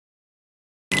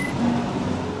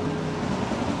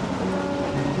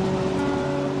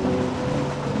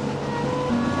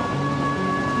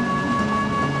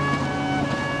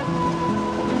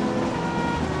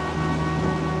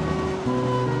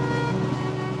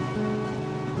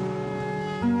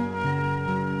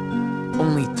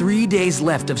3 days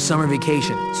left of summer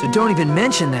vacation, so don't even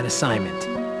mention that assignment.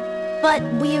 But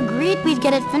we agreed we'd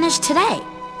get it finished today.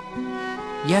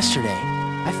 Yesterday,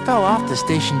 I fell off the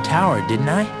station tower, didn't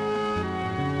I?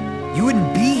 You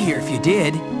wouldn't be here if you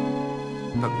did.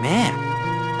 But man,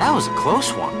 that was a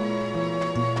close one.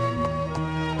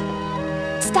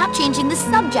 Stop changing the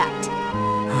subject.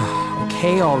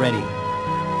 Okay already.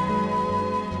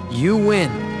 You win.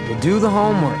 We'll do the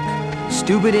homework.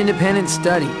 Stupid independent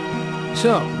study.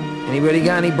 So, anybody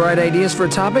got any bright ideas for a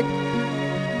topic?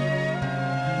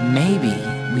 Maybe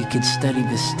we could study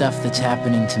the stuff that's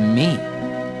happening to me.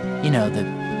 You know, the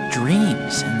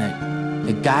dreams and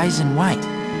the guys in white.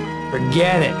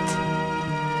 Forget it.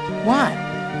 Why?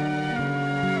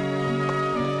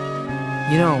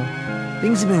 You know,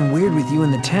 things have been weird with you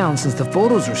in the town since the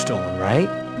photos were stolen, right?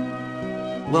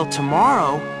 Well,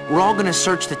 tomorrow, we're all gonna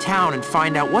search the town and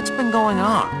find out what's been going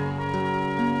on.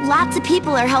 Lots of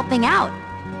people are helping out.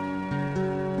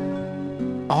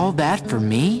 All that for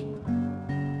me?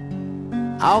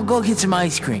 I'll go get some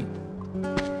ice cream.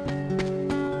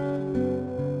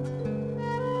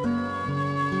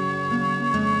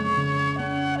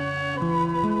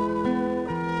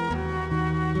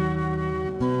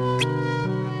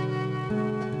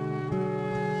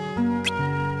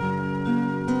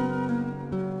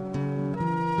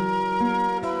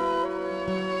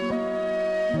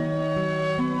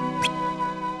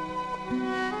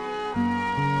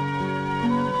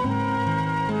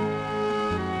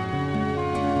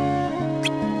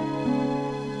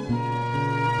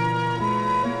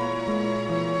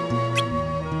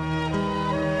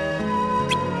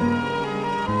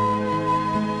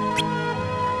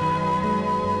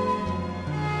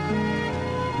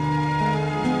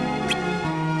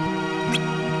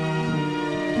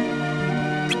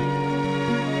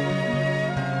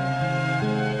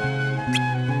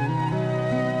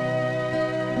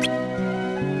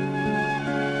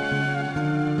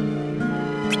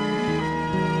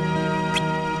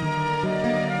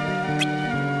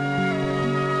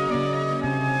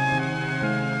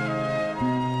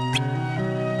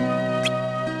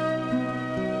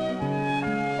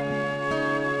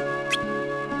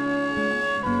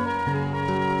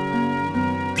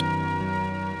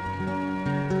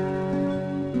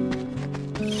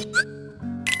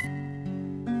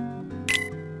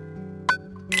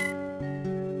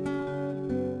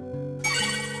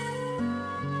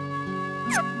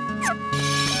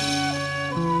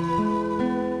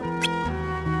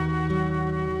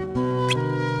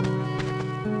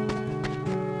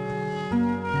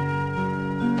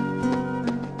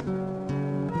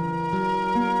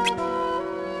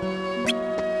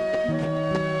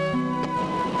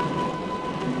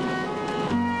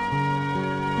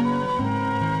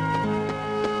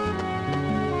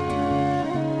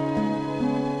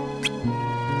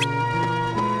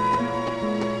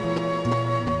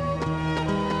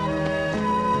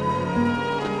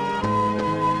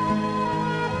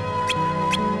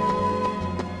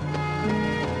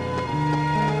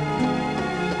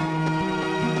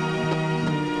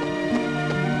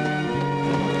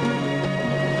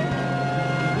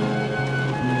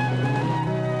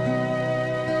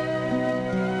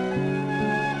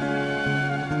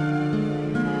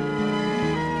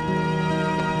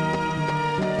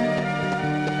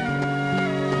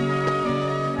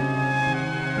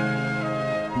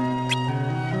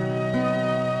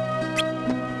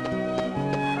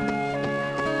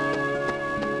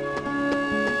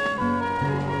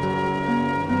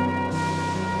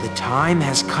 Time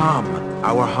has come.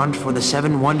 Our hunt for the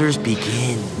Seven Wonders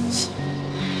begins.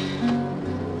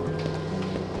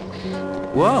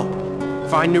 Whoa!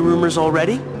 Find new rumors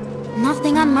already?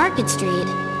 Nothing on Market Street.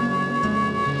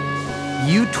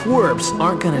 You twerps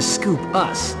aren't gonna scoop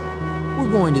us.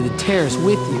 We're going to the terrace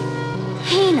with you.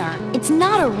 Hayner, it's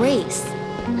not a race.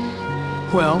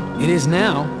 Well, it is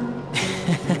now.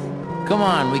 Come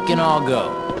on, we can all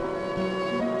go.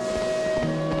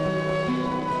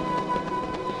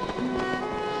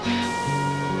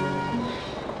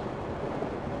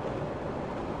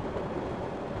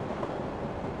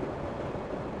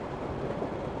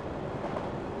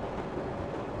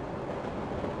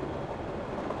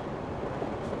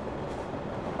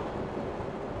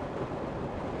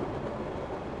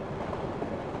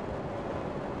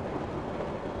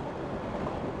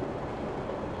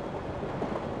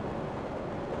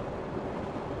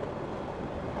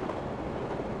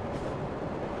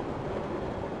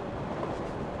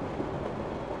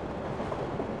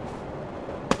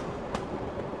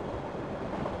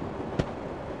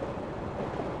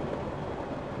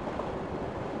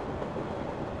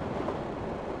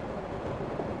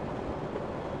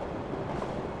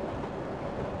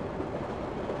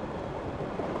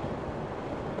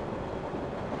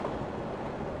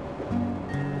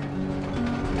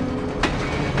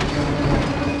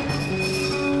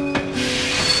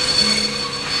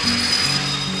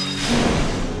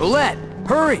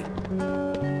 Hurry!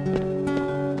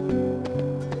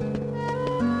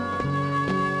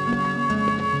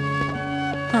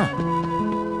 Huh.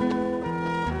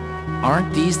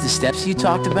 Aren't these the steps you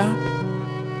talked about?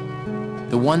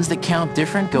 The ones that count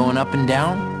different going up and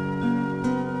down?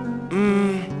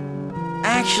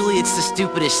 Actually, it's the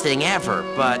stupidest thing ever,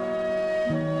 but...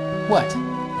 What?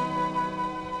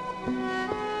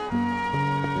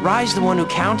 Rye's the one who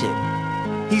counted.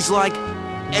 He's like,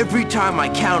 every time I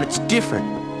count, it's different,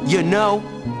 you know?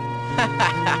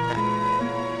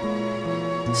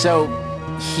 So,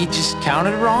 he just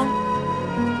counted wrong?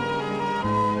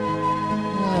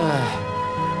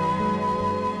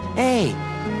 Hey,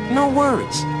 no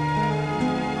worries.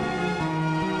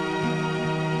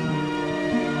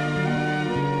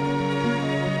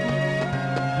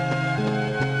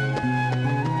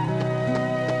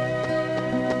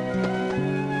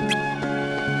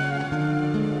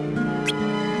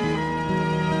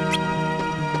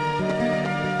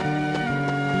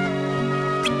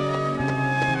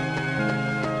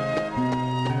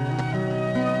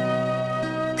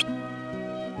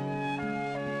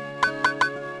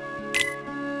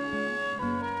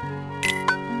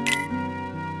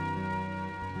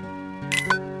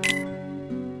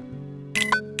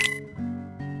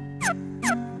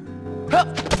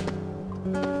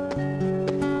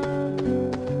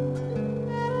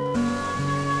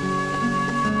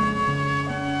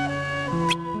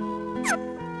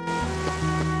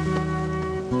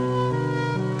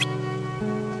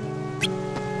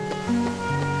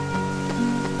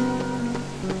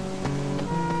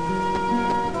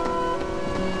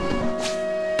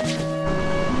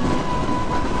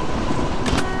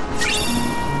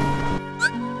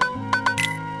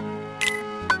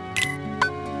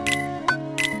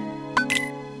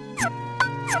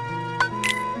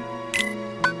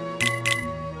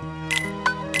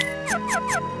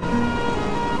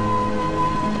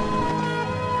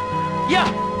 Yeah!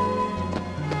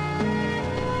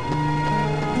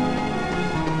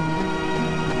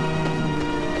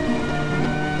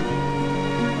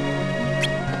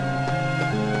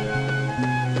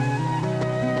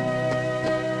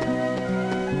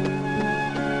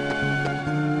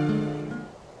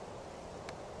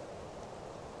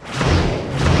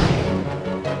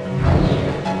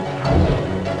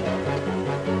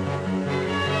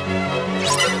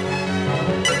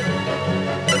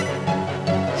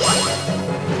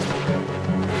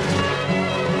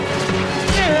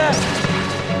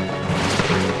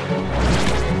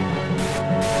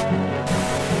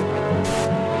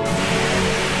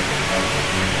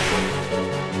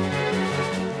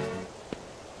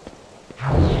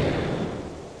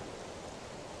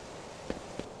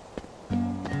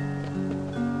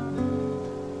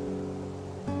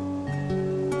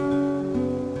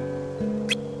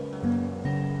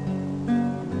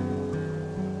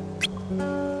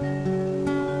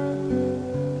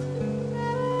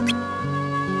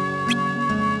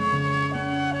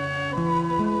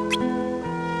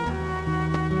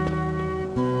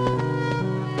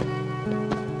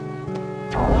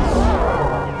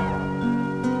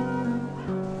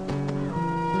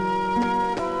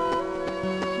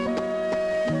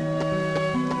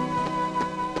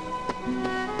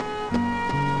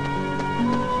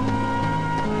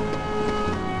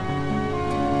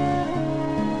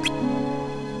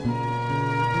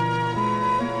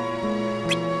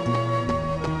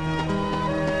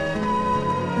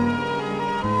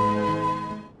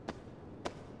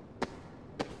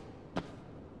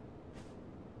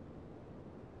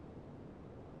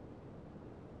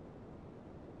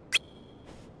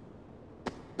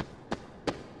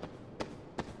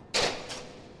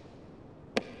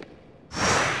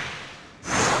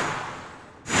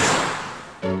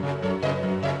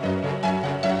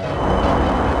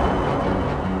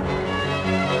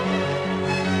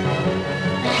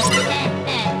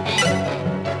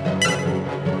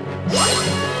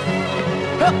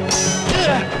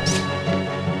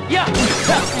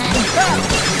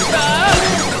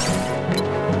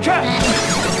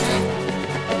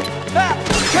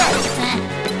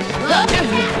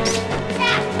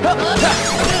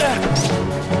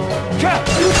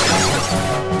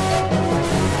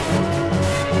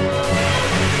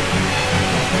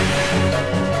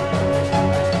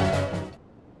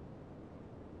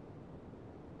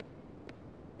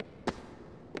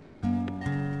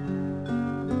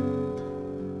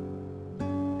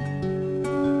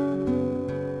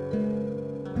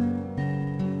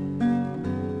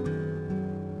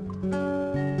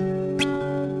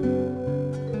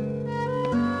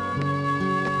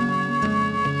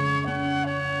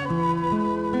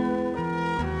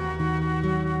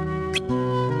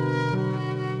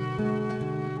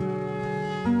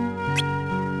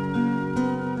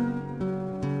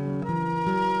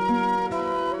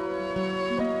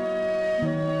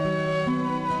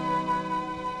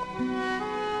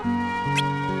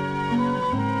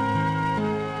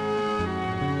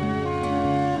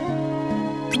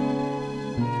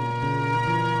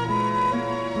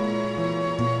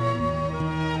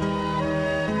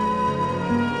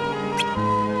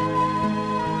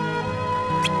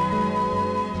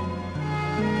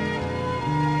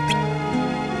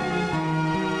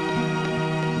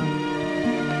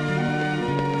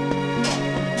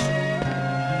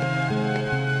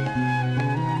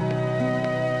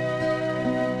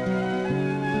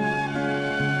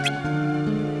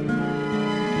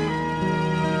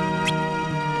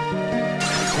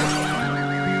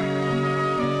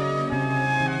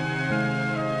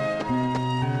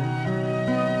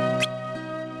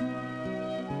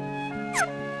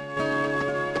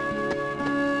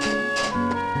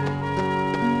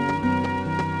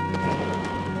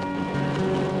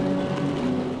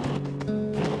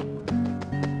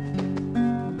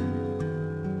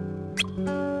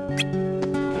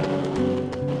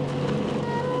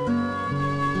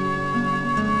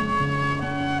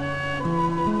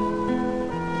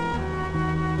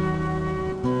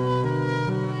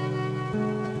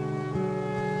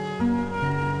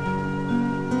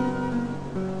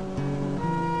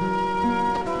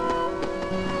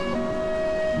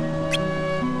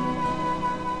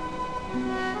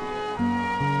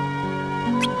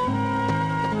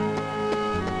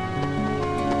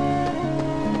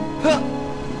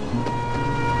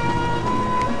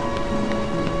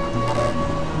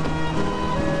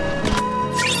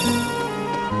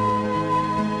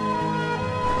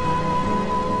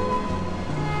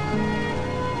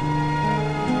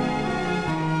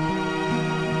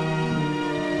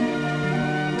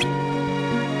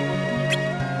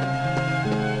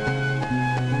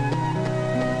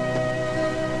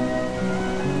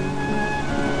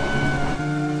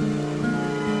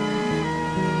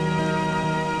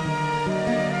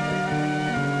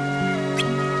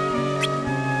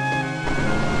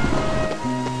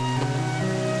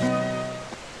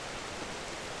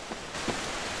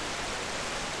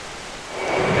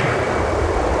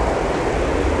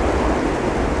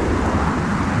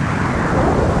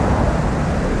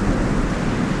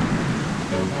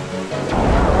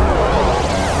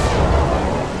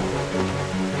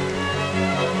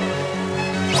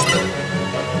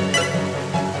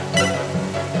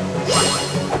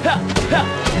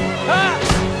 Ah!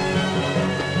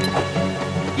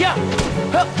 Yeah!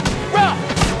 Huh! Rah!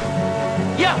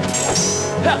 Yeah!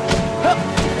 Huh! Huh!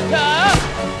 Ah!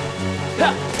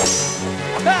 Huh!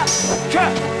 Ah! Tra!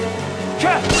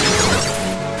 Tra!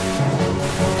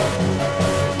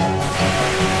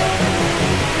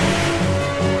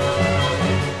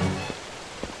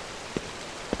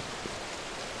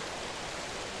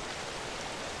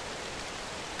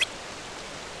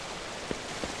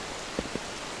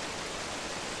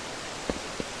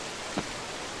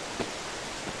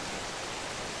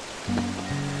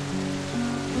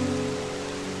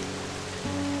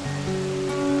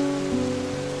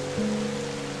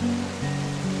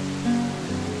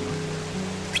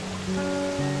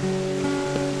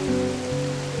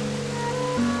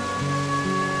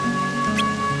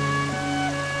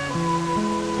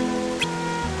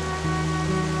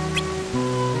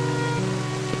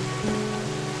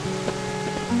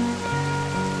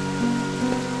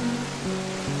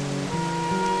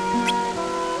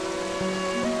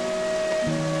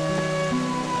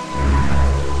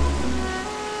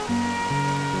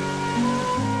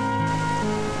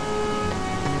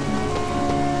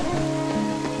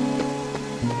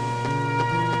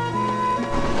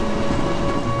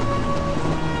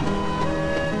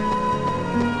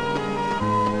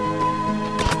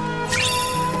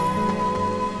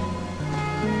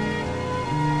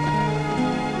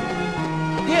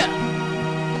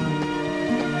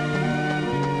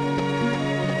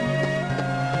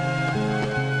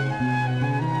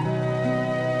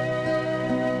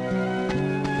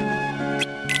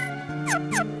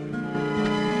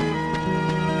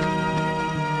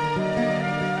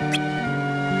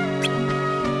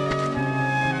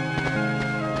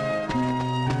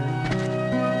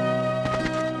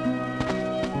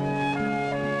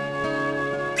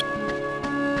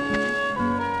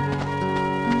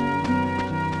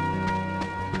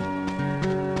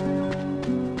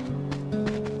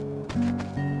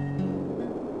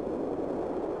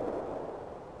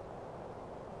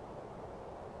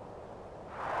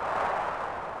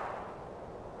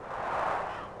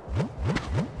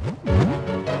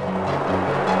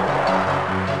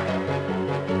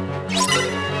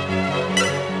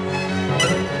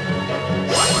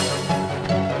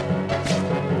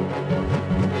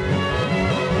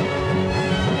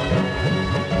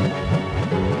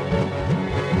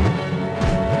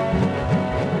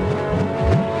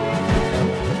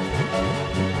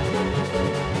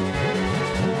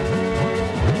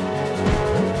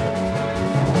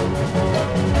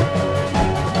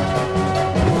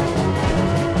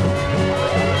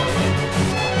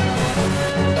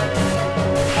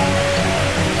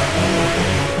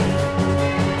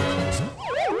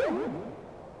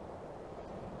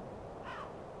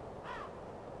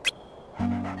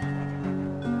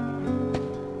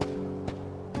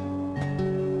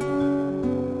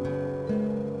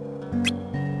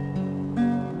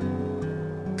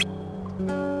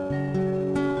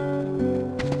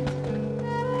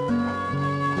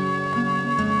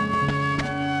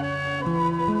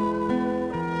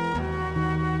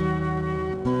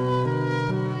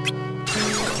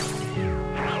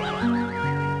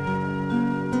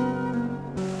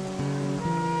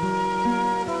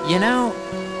 You know,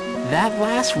 that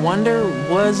last wonder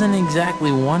wasn't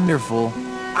exactly wonderful.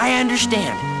 I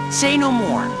understand. Say no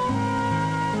more.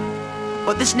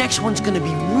 But this next one's gonna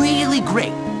be really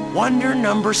great. Wonder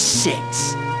number 6.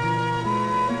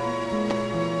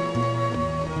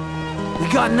 We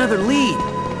got another lead.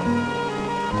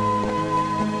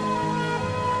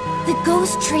 The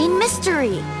ghost train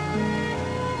mystery.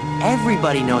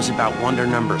 Everybody knows about wonder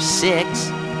number 6.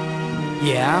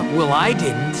 Yeah, well, I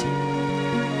didn't.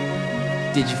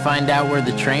 Did you find out where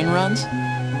the train runs?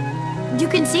 You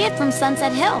can see it from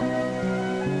Sunset Hill.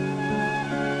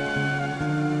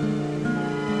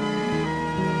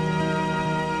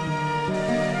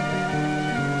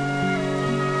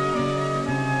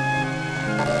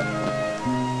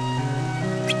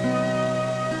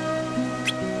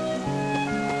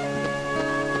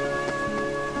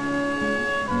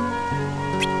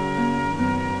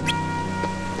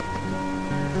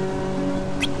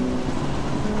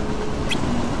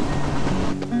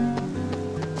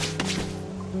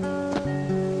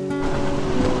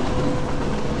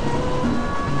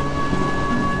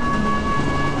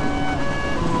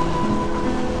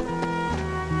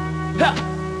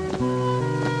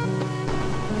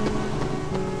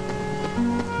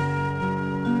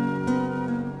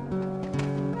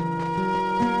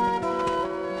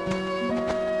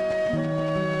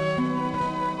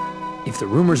 If the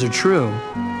rumors are true,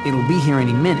 it'll be here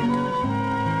any minute.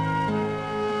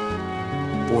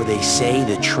 Or they say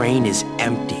the train is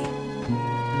empty.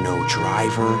 No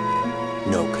driver,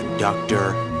 no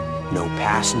conductor, no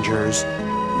passengers,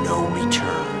 no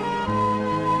return.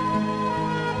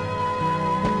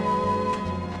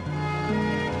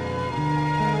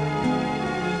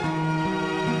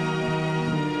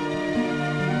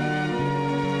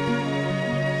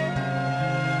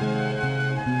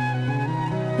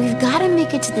 We've got to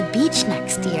make it to the beach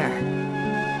next year.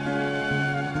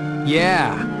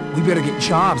 Yeah, we better get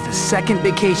jobs the second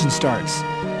vacation starts.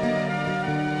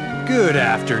 Good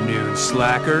afternoon,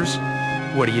 slackers.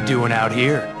 What are you doing out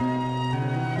here?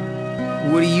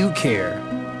 What do you care?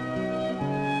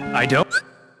 I don't...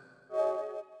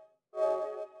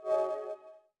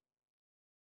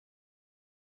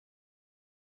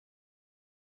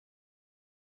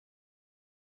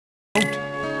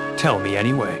 Tell me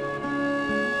anyway.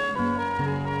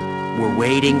 We're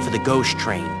waiting for the ghost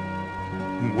train.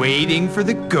 Waiting for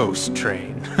the ghost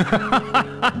train.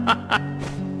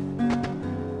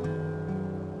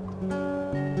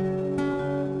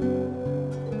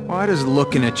 Why does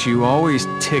looking at you always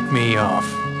tick me off?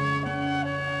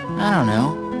 I don't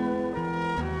know.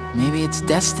 Maybe it's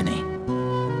destiny.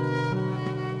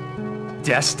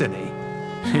 Destiny?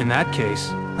 In that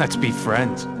case, let's be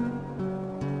friends.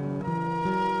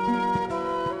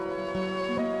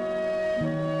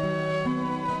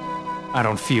 I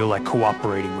don't feel like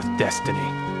cooperating with destiny.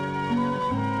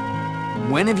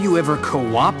 When have you ever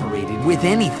cooperated with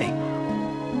anything?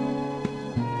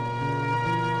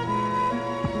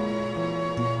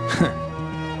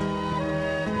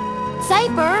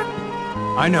 Cypher!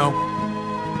 I know.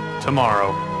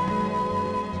 Tomorrow.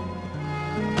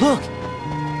 Look!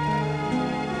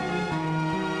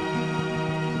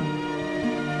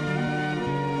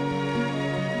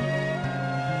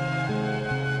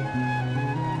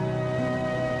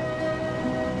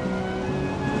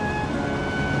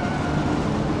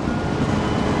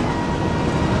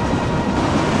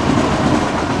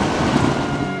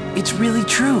 It's really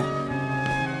true.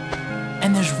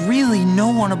 And there's really no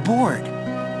one aboard.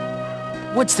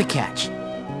 What's the catch?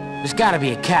 There's gotta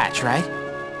be a catch, right?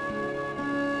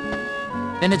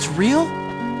 Then it's real?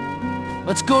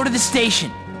 Let's go to the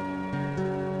station.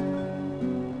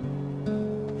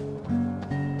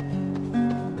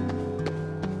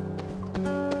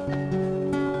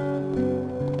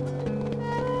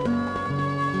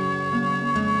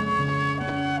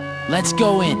 Let's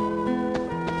go in.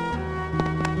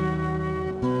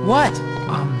 What?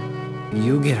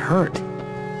 You'll get hurt.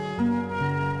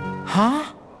 Huh?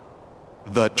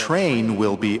 The train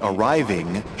will be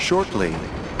arriving shortly.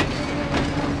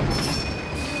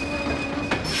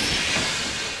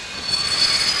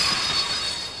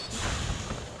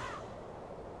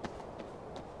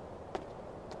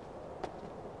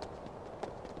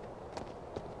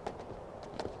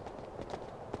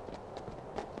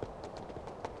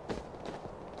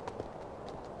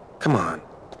 Come on.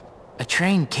 A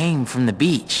train came from the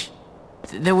beach.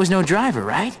 There was no driver,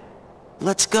 right?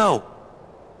 Let's go.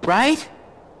 Right?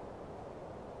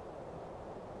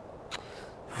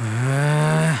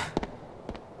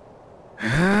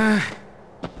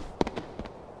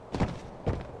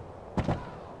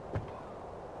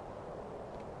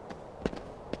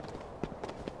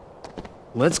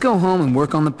 Let's go home and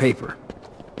work on the paper.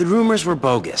 The rumors were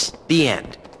bogus. The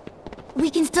end. We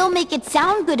can still make it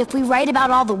sound good if we write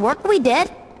about all the work we did.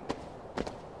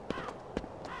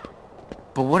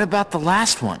 But what about the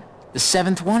last one? The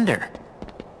seventh wonder?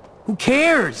 Who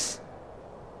cares?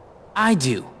 I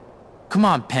do. Come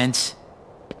on, Pence.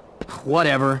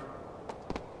 Whatever.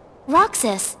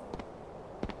 Roxas.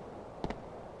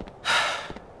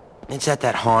 It's at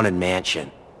that haunted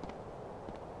mansion.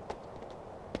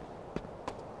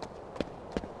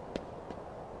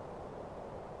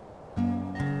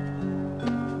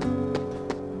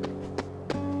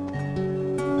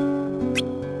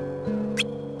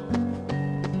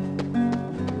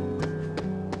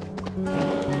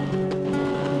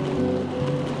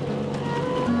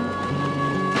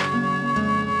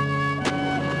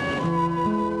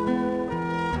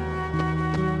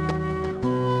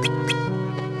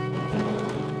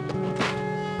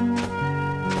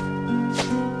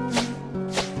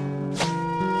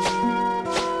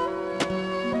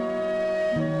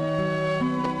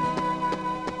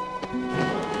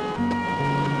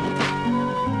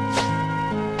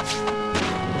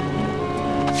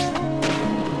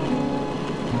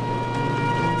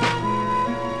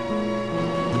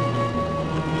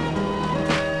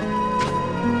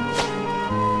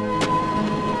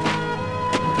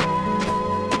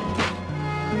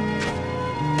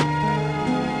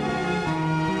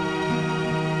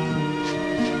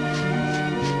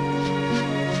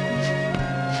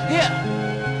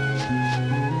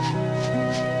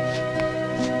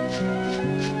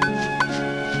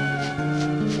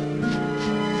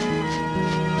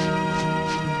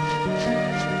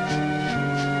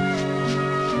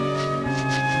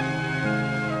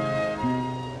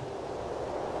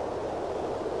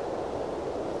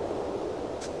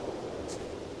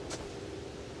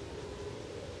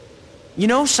 You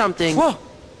know something? Whoa!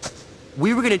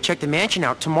 We were gonna check the mansion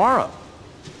out tomorrow.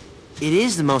 It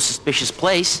is the most suspicious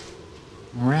place.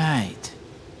 Right.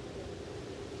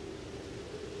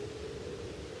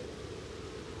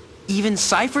 Even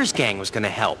Cypher's gang was gonna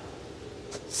help.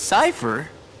 Cypher?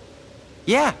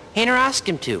 Yeah, Hayner asked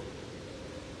him to.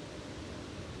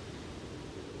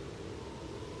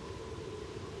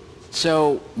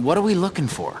 So, what are we looking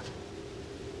for?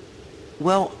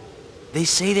 Well, they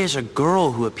say there's a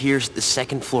girl who appears at the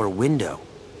second floor window,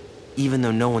 even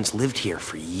though no one's lived here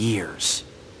for years.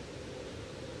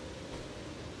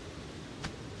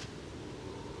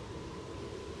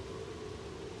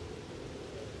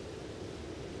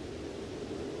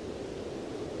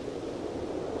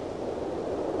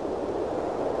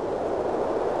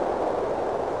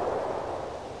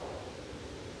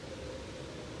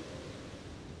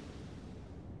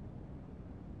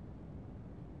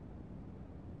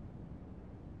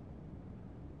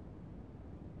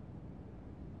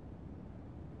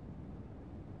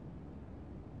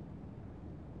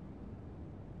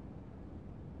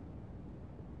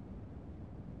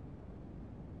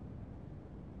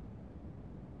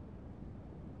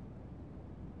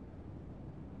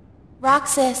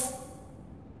 Roxas,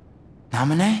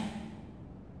 Namine?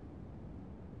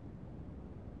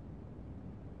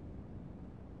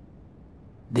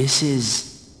 This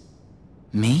is...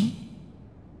 me?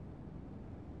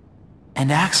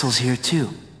 And Axel's here too.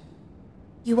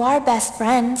 you are best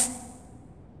friends.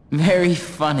 Very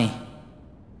funny.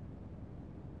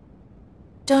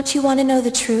 Don't you want to know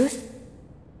the truth?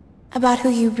 About who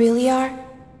you really are?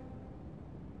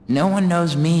 No one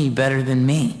knows me better than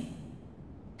me.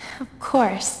 Of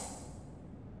course.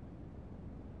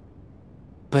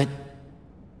 But...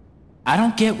 I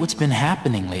don't get what's been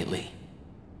happening lately.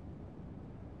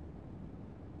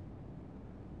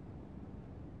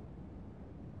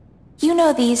 You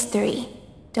know these three,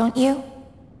 don't you?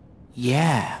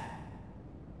 Yeah.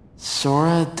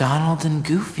 Sora, Donald, and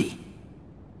Goofy.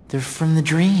 They're from the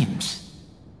dreams.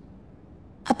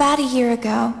 About a year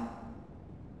ago,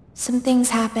 some things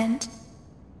happened.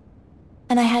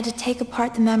 And I had to take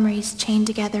apart the memories chained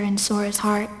together in Sora's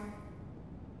heart.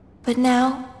 But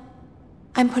now,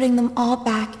 I'm putting them all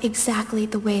back exactly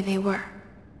the way they were.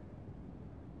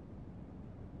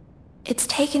 It's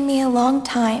taken me a long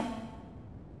time,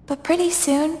 but pretty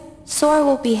soon, Sora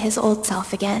will be his old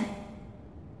self again.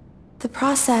 The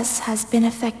process has been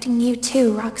affecting you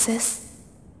too, Roxas.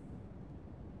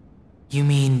 You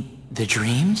mean the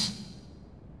dreams?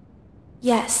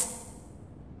 Yes.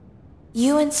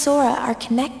 You and Sora are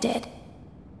connected.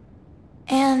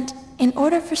 And in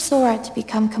order for Sora to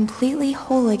become completely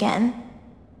whole again,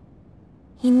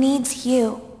 he needs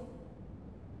you.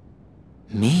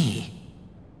 Me?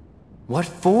 What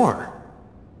for?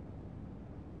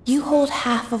 You hold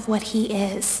half of what he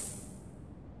is.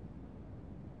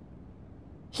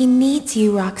 He needs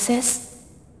you, Roxas.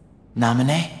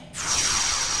 Namine?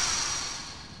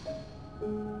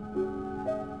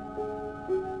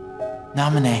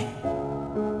 Namine.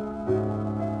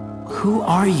 Who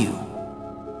are you?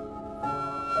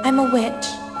 I'm a witch,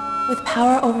 with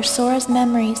power over Sora's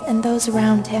memories and those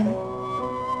around him.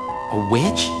 A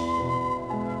witch?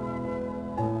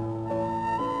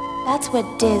 That's what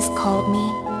Diz called me.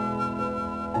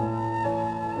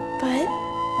 But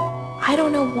I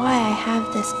don't know why I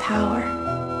have this power.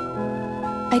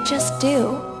 I just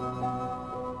do.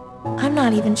 I'm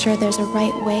not even sure there's a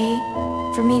right way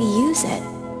for me to use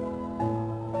it.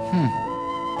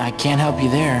 I can't help you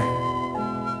there.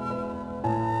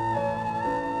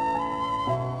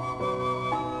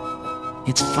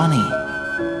 It's funny.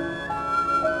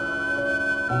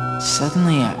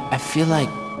 Suddenly, I feel like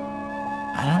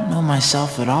I don't know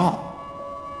myself at all.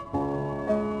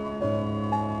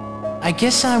 I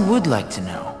guess I would like to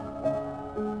know.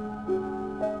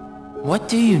 What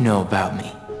do you know about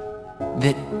me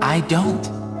that I don't?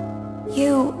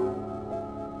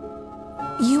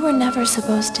 You were never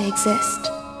supposed to exist,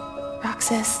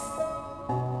 Roxas.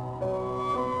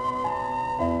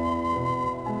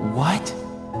 What?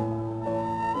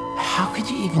 How could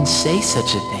you even say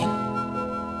such a thing?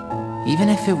 Even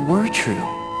if it were true.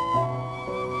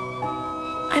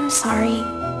 I'm sorry.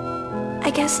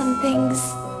 I guess some things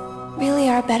really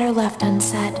are better left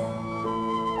unsaid.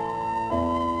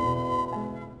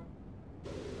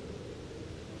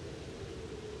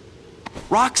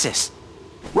 Roxas!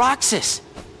 Roxas!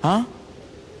 Huh?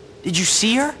 Did you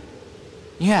see her?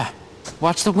 Yeah.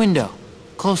 Watch the window.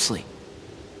 Closely.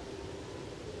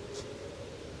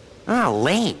 Ah,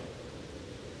 lame.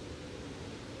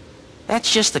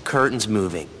 That's just the curtains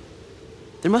moving.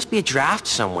 There must be a draft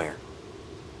somewhere.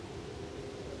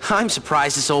 I'm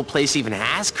surprised this old place even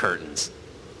has curtains.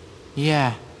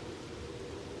 Yeah.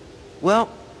 Well,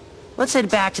 let's head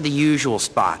back to the usual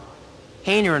spot.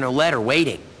 Hayner and Olette are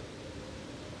waiting.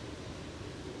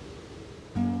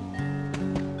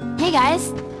 Hey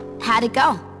guys, how'd it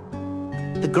go?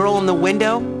 The girl in the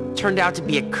window turned out to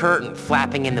be a curtain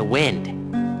flapping in the wind.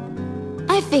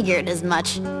 I figured as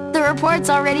much. The report's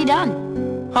already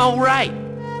done. Oh, right.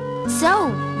 So,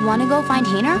 wanna go find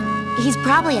Hayner? He's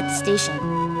probably at the station.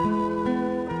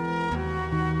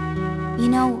 You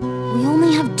know, we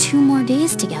only have 2 more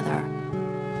days together.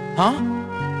 Huh?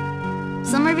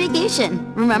 Summer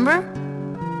vacation, remember?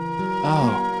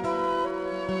 Oh.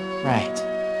 Right.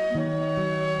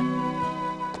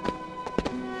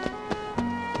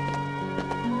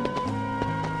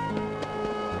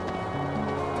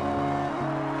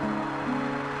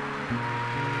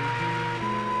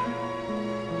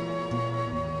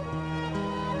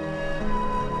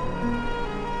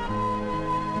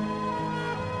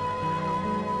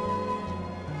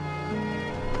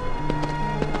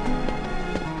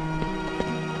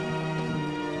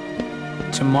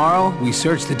 Tomorrow, we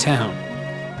search the town.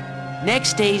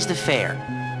 Next day's the fair.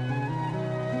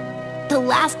 The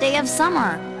last day of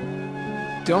summer.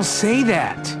 Don't say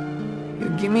that.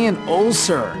 You'll give me an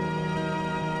ulcer.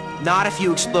 Not if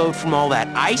you explode from all that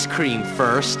ice cream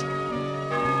first.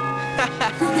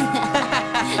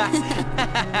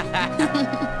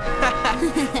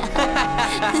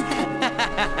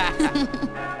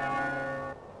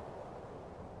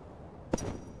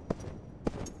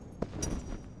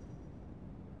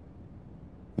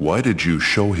 Why did you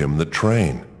show him the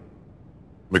train?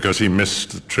 Because he missed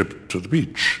the trip to the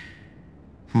beach.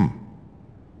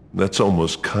 That's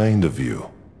almost kind of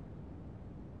you.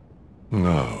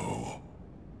 No.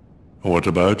 What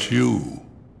about you?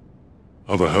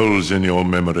 Are the holes in your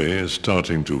memory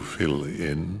starting to fill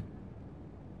in?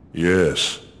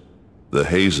 Yes. The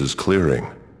haze is clearing.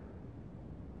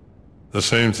 The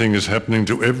same thing is happening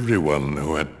to everyone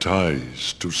who had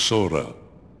ties to Sora.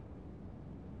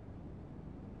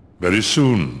 Very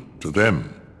soon, to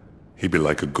them, he'd be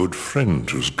like a good friend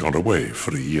who's gone away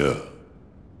for a year.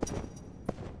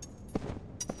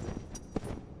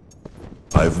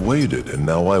 I've waited, and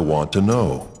now I want to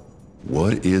know.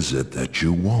 What is it that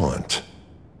you want?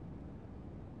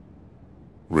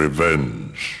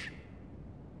 Revenge.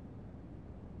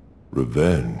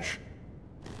 Revenge?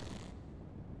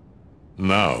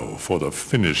 Now for the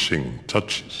finishing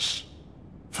touches.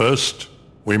 First,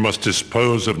 we must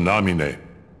dispose of Namine.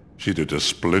 She did a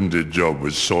splendid job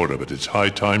with Sora, but it's high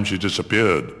time she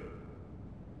disappeared.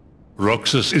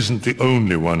 Roxas isn't the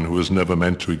only one who was never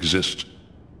meant to exist.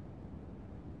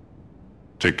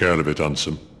 Take care of it,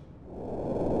 Ansem.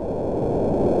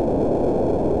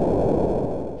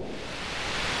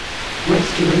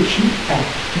 Restoration at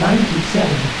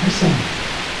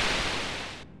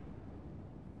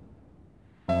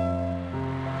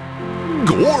 97%.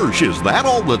 Gorge, is that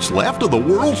all that's left of the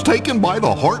worlds taken by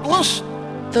the Heartless?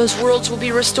 Those worlds will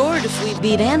be restored if we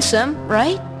beat Ansem,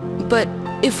 right? But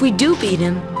if we do beat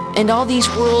him, and all these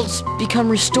worlds become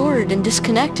restored and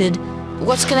disconnected,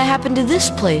 what's gonna happen to this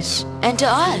place? And to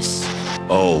us?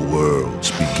 All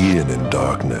worlds begin in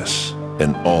darkness,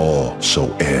 and all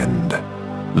so end.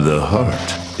 The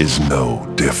heart is no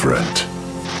different.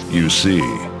 You see,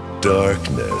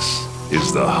 darkness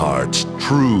is the heart's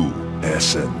true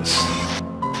essence.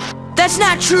 That's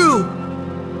not true!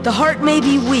 The heart may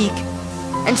be weak,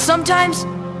 and sometimes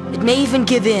it may even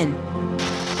give in.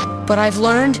 But I've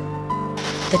learned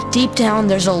that deep down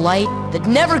there's a light that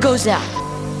never goes out.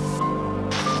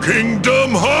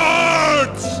 Kingdom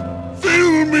Hearts!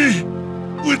 Fill me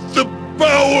with the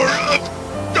power of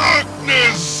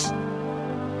darkness!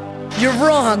 You're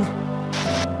wrong.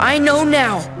 I know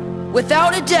now,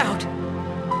 without a doubt,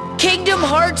 Kingdom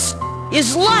Hearts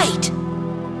is light!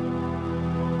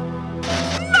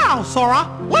 Now, Sora,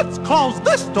 let's close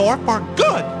this door for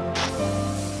good!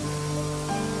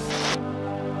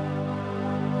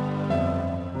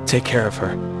 Take care of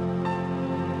her.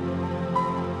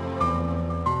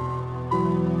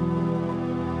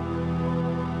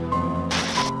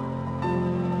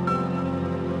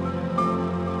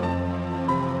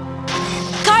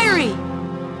 Kairi!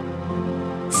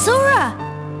 Sora!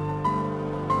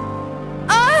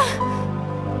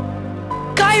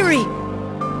 Kairi!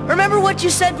 Remember what you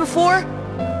said before?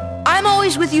 I'm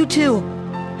always with you too.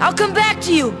 I'll come back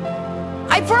to you.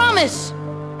 I promise!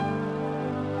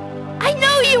 I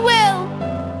know you will!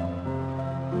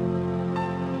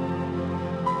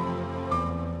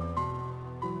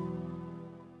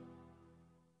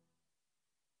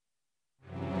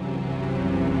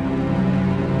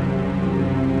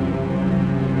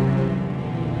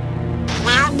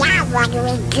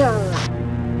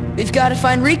 We've got to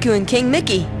find Riku and King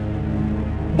Mickey.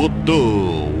 But,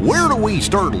 where do we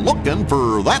start looking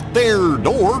for that there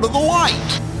door to the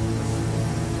light?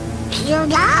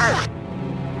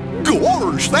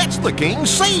 Gosh, that's the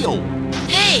king's seal!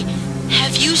 Hey,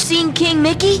 have you seen King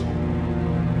Mickey?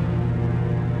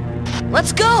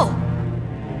 Let's go!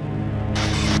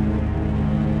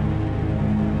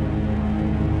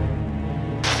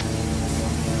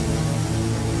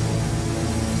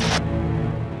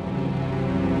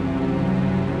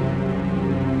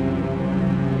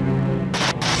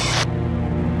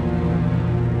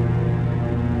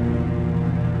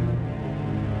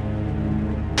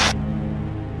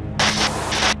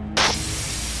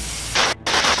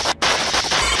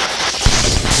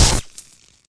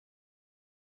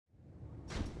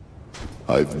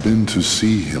 I've been to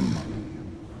see him.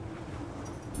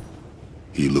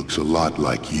 He looks a lot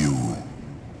like you.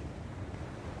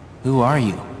 Who are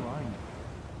you?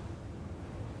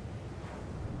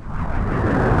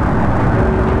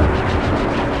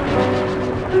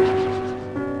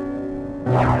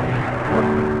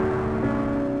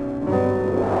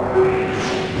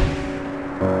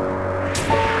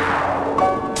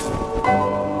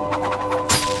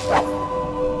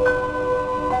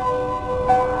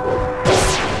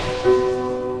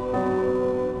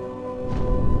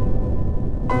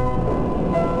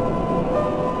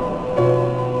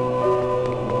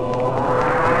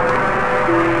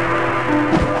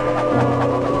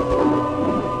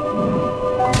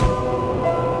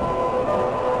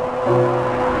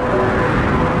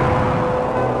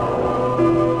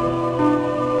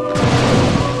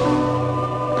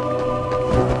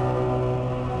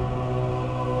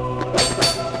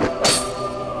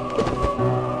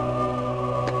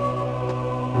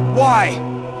 Why?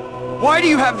 Why do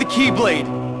you have the Keyblade?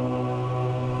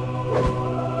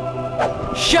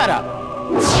 Shut up!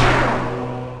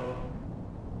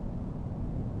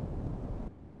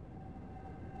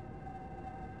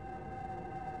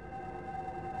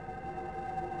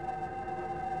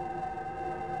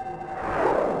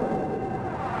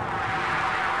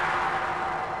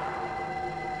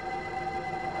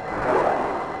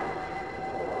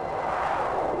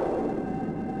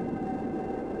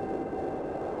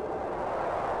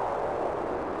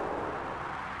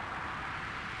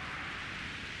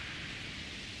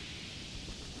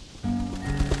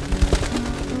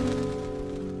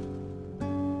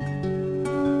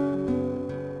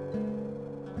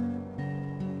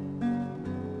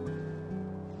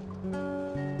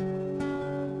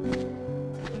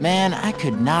 Man, I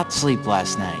could not sleep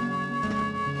last night.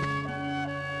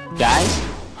 Guys?